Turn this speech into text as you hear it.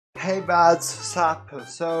Hey buds, sup?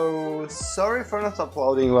 So sorry for not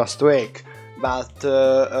uploading last week, but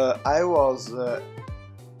I was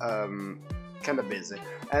kinda busy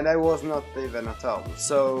and I was not even at home.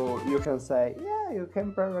 So you can say, yeah, you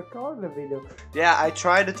can pre-record the video. Yeah, I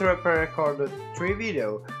tried to pre-record 3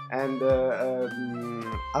 videos, and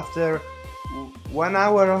after 1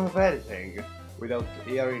 hour of editing without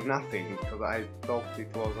hearing nothing, because I thought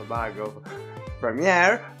it was a bug of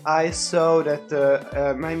Premiere, I saw that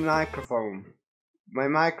my microphone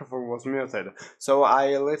was muted, so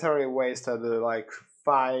I literally wasted like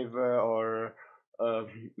 5 or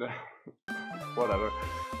whatever.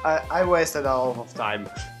 I wasted a lot of time,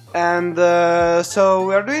 and so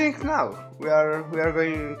we are doing it now. We are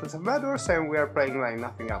going to some Bedwars and we are playing like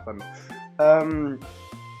nothing happened.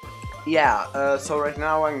 Yeah, so right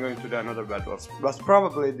now I'm going to do another Bedwars, but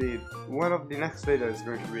probably one of the next videos is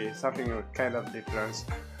going to be something kind of different.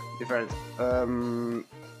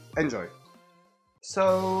 Enjoy.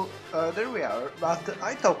 So there we are, but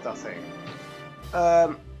I thought nothing.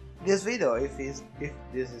 This video, if this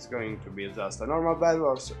is going to be just a normal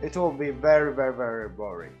Bedwars, it will be very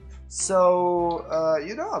boring. So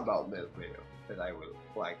you know about this video that I will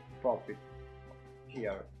like pop it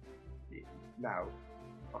here now.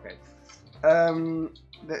 Okay.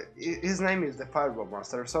 His name is the Fireball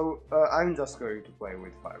Master, so I'm just going to play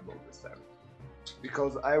with Fireball this time,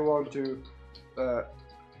 because I want to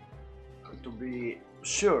be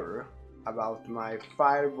sure about my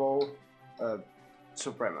Fireball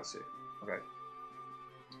supremacy. Okay.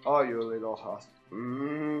 Oh, you little host.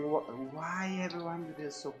 Why everyone did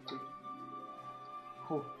this so quick?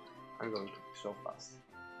 Whew. I'm going to be so fast.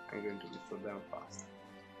 I'm going to be so damn fast.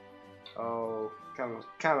 Oh, come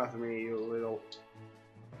at me, you little.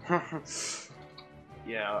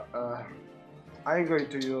 Yeah, I'm going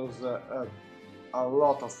to use a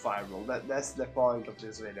lot of Fireball. That's the point of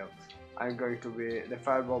this video. I'm going to be the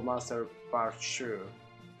Fireball Master Part 2.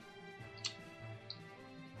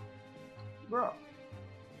 Bro.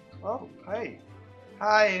 Oh, hey.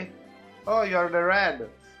 Hi. Oh, you're the red.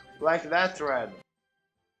 Like that red.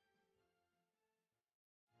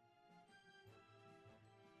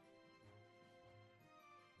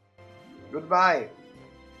 Goodbye.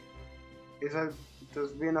 It has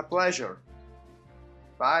been a pleasure.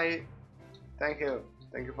 Bye. Thank you.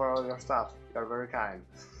 Thank you for all your stuff. You're very kind.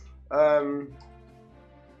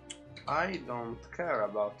 I don't care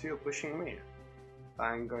about you pushing me.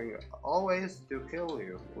 I'm going always to kill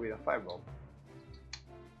you with a fireball.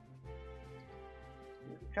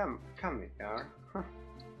 Come here.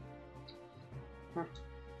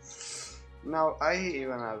 Now I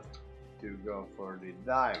even have to go for the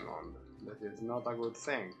diamond. That is not a good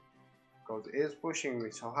thing, because it's pushing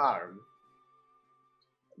me so hard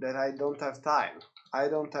that I don't have time. I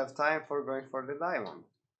don't have time for going for the diamond,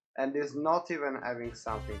 and it's not even having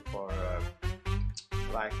something for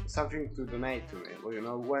like something to donate to me. You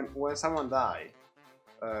know, when someone die,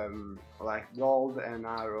 like gold and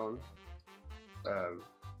iron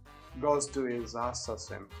goes to his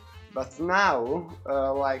assassin. But now,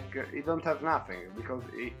 like, he don't have nothing, because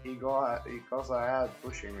he goes ahead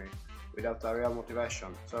pushing me without a real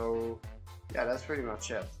motivation. So yeah, that's pretty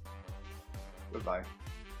much it. Goodbye.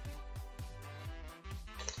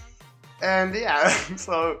 And yeah,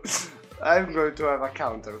 so I'm going to have a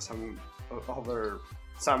counter somewhere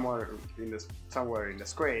in the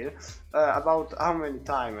screen about how many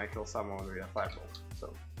times I kill someone with a fireball.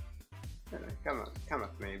 So come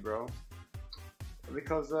at me, bro.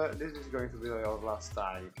 Because this is going to be your last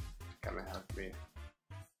time. Come and help me.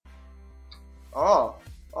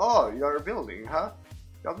 Oh, you're building, huh?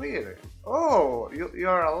 You're building. Oh,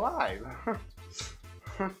 you're alive.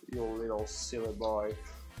 You little silly boy.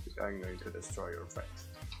 I'm going to destroy your face.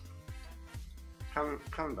 Come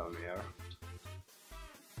down here.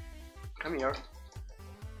 Come here.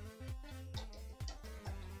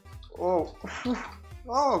 Oh,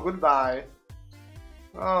 oh, goodbye.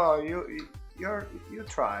 Oh, you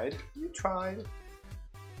tried. You tried.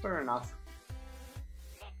 Fair enough.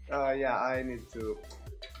 Yeah, I need to.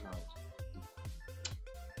 No.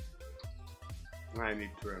 I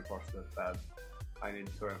need to reinforce that bed. I need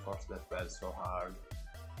to reinforce that bed so hard.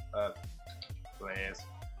 Please.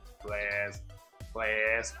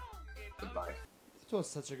 Goodbye. It was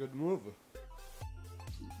such a good move.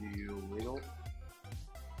 You little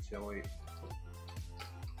silly.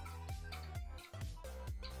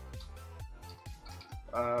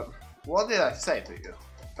 What did I say to you?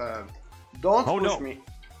 Don't push me.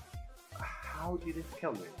 How did it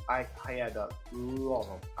kill me? I had a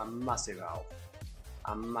massive health.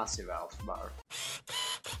 A massive health bar.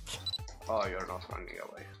 Oh, you're not running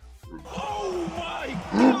away. Oh my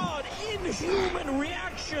god! human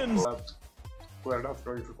reactions. We're not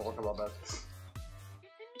going to talk about that.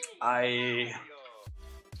 I'm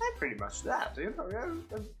pretty much that, you know. Yeah,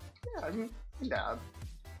 I'm that.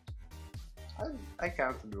 I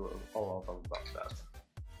can't do a lot about that.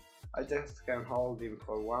 I just can hold him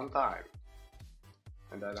for one time,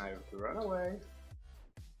 and then I have to run away.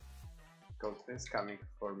 Because he's coming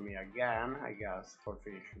for me again, I guess, for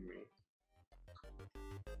finishing me.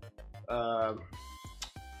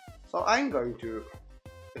 So I'm going to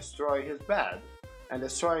destroy his bed and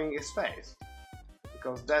destroying his face,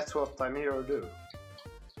 because that's what I'm here to do.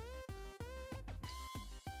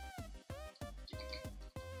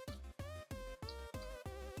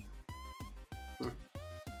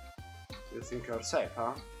 You think you're safe,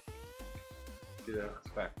 huh? Didn't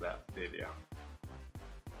expect that, did you?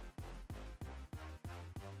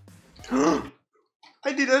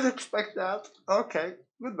 I didn't expect that. Okay,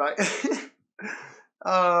 goodbye.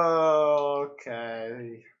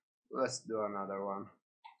 Okay, let's do another one.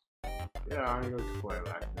 Yeah, I'm going to play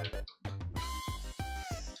like this.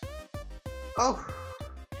 Oh!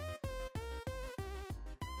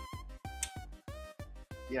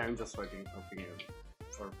 Yeah, I'm just waiting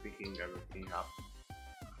for picking everything up.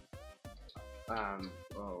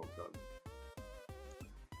 Oh god.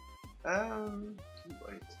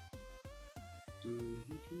 Wait.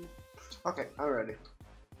 Okay, I'm ready.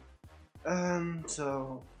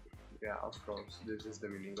 So yeah, of course, this is the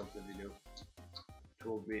meaning of the video. It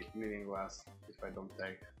will be meaningless if I don't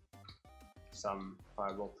take some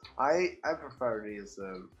fireball. I prefer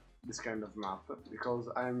this kind of map because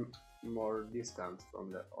I'm more distant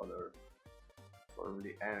from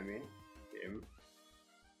the enemy team,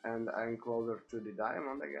 and I'm closer to the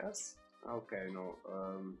diamond, I guess. Okay, no,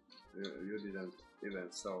 you didn't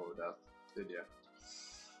even saw that, did you?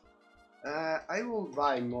 I will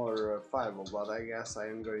buy more fireball, but I guess I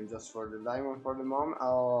am going just for the diamond for the moment.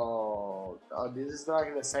 Oh, this is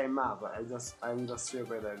like the same map. I'm just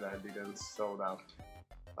stupid that I didn't saw that.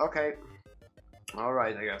 Okay, all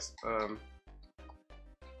right, I guess. I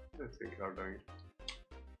think you're doing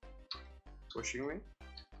pushing me.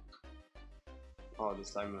 Oh,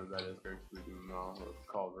 this time that is going to be more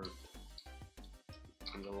covered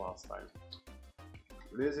than the last time.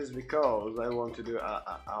 This is because I want to do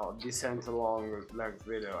a decent long length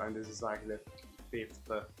video, and this is like the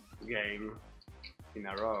 5th game in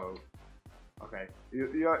a row. Okay,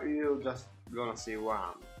 you're just gonna see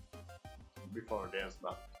one before this,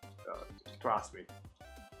 but trust me,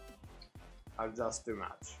 I'm just too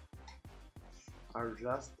much.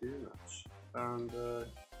 And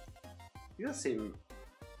you seem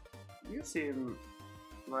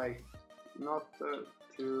like not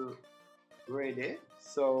too greedy,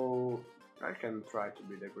 so I can try to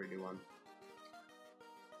be the greedy one.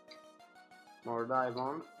 More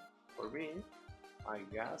diamond for me, I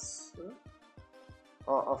guess.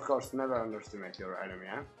 Oh, of course, never underestimate your enemy,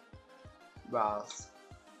 eh? But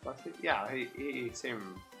yeah, he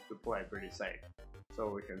seemed to play pretty safe, so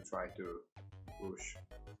we can try to push.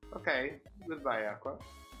 Okay, goodbye, Aqua.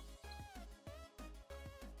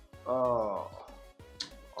 Oh,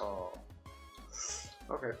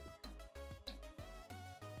 okay.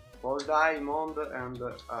 For diamond and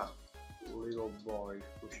a little boy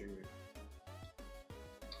pushing me.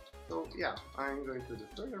 So yeah, I'm going to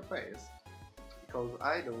destroy your face because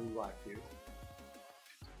I don't like you.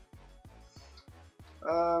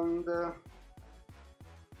 And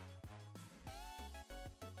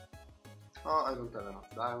oh, I don't have enough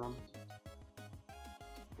diamond.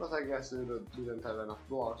 But I guess you didn't have enough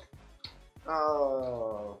block.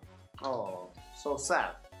 Oh, so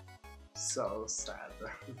sad. So sad.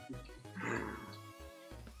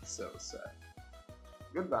 So sad.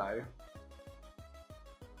 Goodbye.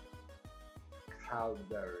 How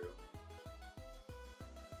dare you?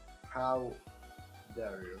 How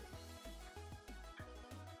dare you?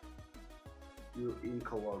 You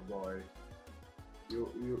in-color boy.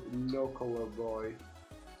 You no-color boy.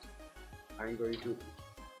 I'm going to...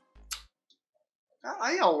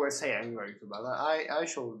 I always say I'm going to, but I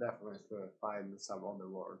should definitely find some other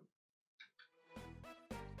word.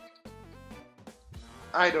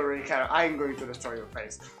 I don't really care. I'm going to destroy your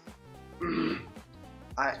face.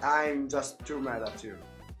 I'm just too mad at you.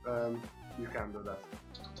 You can't do that.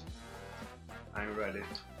 I'm ready.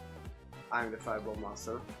 I'm the fireball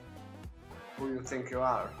master. Who you think you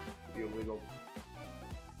are, you little...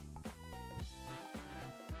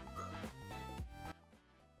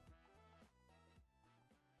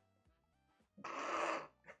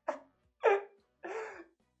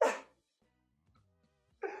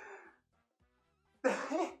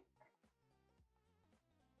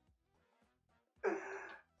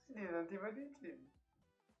 didn't even hit him.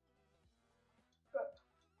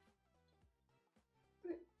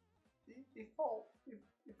 He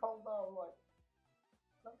fall down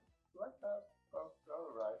like that. Oh,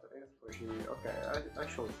 alright, it's pushing me. Okay, I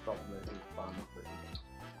should stop making fun of it.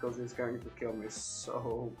 Because it's going to kill me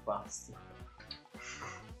so fast.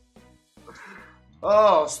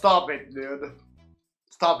 Oh, stop it, dude.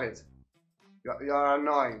 Stop it. You're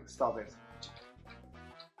annoying. Stop it.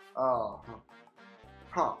 Oh.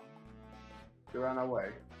 Huh. You ran away.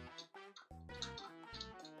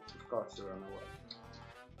 Of course you ran away.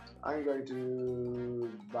 I'm going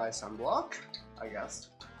to buy some block, I guess.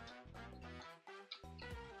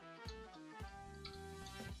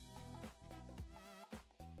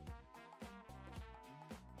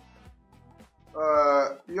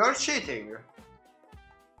 You're cheating.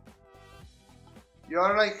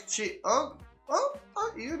 You're like oh,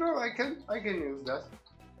 you know I can use that.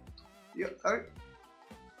 You are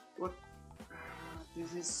what?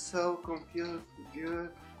 This is so confused, dude.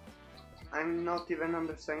 I'm not even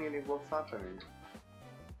understanding what's happening.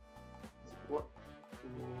 What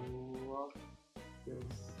is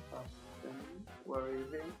happening? Where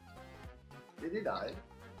is he? Did he die?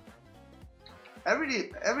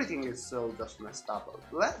 Everything is so just messed up.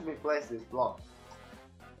 Let me place this block.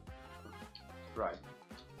 Right.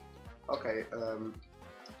 Okay,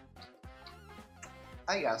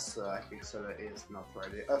 I guess iPixel is not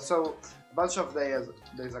ready. So, a bunch of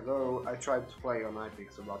days ago, I tried to play on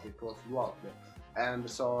iPixel, but it was blocked. And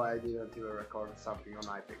so I didn't even record something on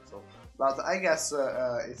iPixel. But I guess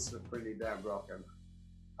it's pretty damn broken,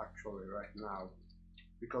 actually, right now.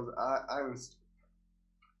 Because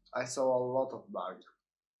I saw a lot of bugs.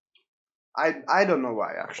 I don't know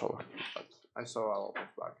why, actually, but I saw a lot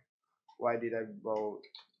of bugs. Why did I bow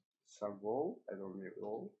some wool? I don't need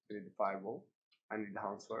wool. I need 5 wool. I need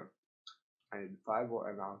answer. I need 5 wool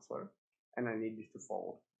and answer. And I need this to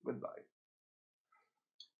fall. Goodbye.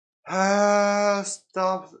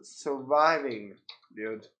 Stop surviving,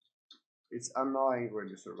 dude. It's annoying when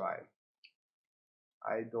you survive.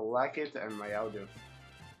 I don't like it, and my audience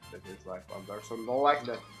that is like one person don't like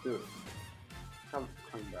that too. Come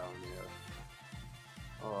down here.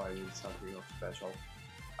 Oh, I need something special.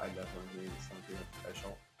 I definitely need something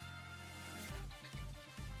special.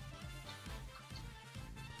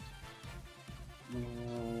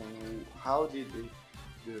 How did we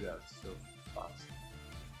do that so fast?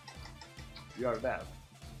 You are dead.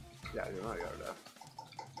 Yeah, you know you're dead.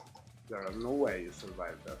 There are no way you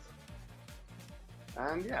survived that.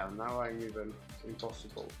 And yeah, now I'm even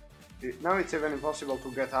impossible. Now it's even impossible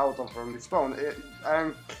to get out of from this spawn.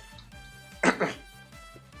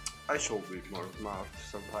 I should be more smart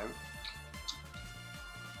sometime.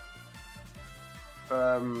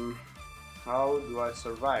 How do I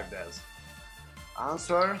survive this?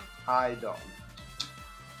 Answer, I don't.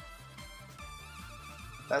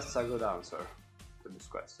 That's a good answer to this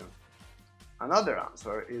question. Another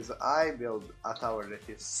answer is I build a tower that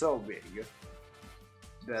is so big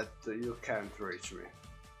that you can't reach me.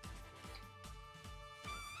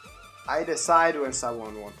 I decide when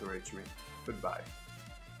someone wants to reach me. Goodbye.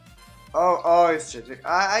 Oh, it's cheating.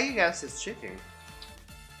 I guess it's cheating.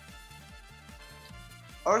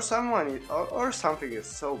 Or something is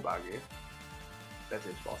so buggy that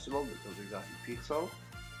it's possible because it's a pixel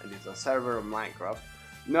and it's a server of Minecraft.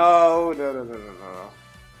 No.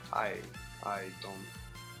 I don't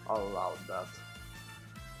allow that.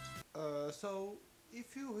 So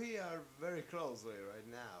if you hear very closely right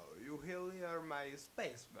now, you will hear my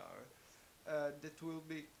spacebar that will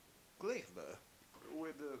be clicked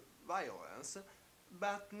with violence,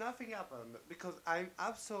 but nothing happened because I'm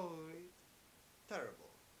absolutely terrible.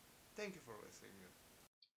 Thank you for listening.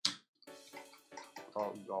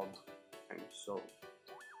 Oh god, I'm so...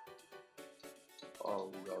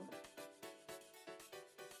 Oh god.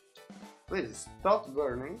 Please stop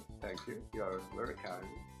burning, thank you, you are very kind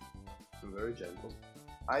and very gentle.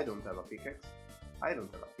 I don't have a pickaxe. I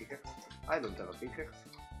don't have a pickaxe. I don't have a pickaxe.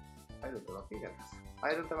 I don't have a pickaxe.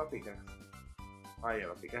 I don't have a pickaxe. I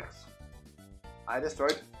have a pickaxe. I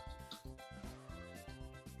destroyed.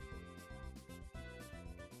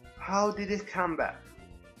 How did it come back?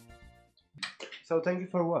 So thank you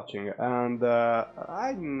for watching, and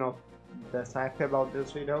I'm not that happy about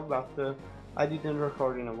this video, but I didn't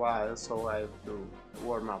record in a while, so I have to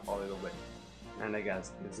warm up a little bit. And I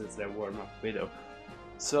guess this is the warm-up video.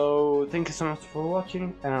 So thank you so much for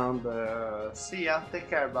watching, and see ya. Take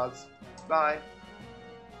care, buds. Bye.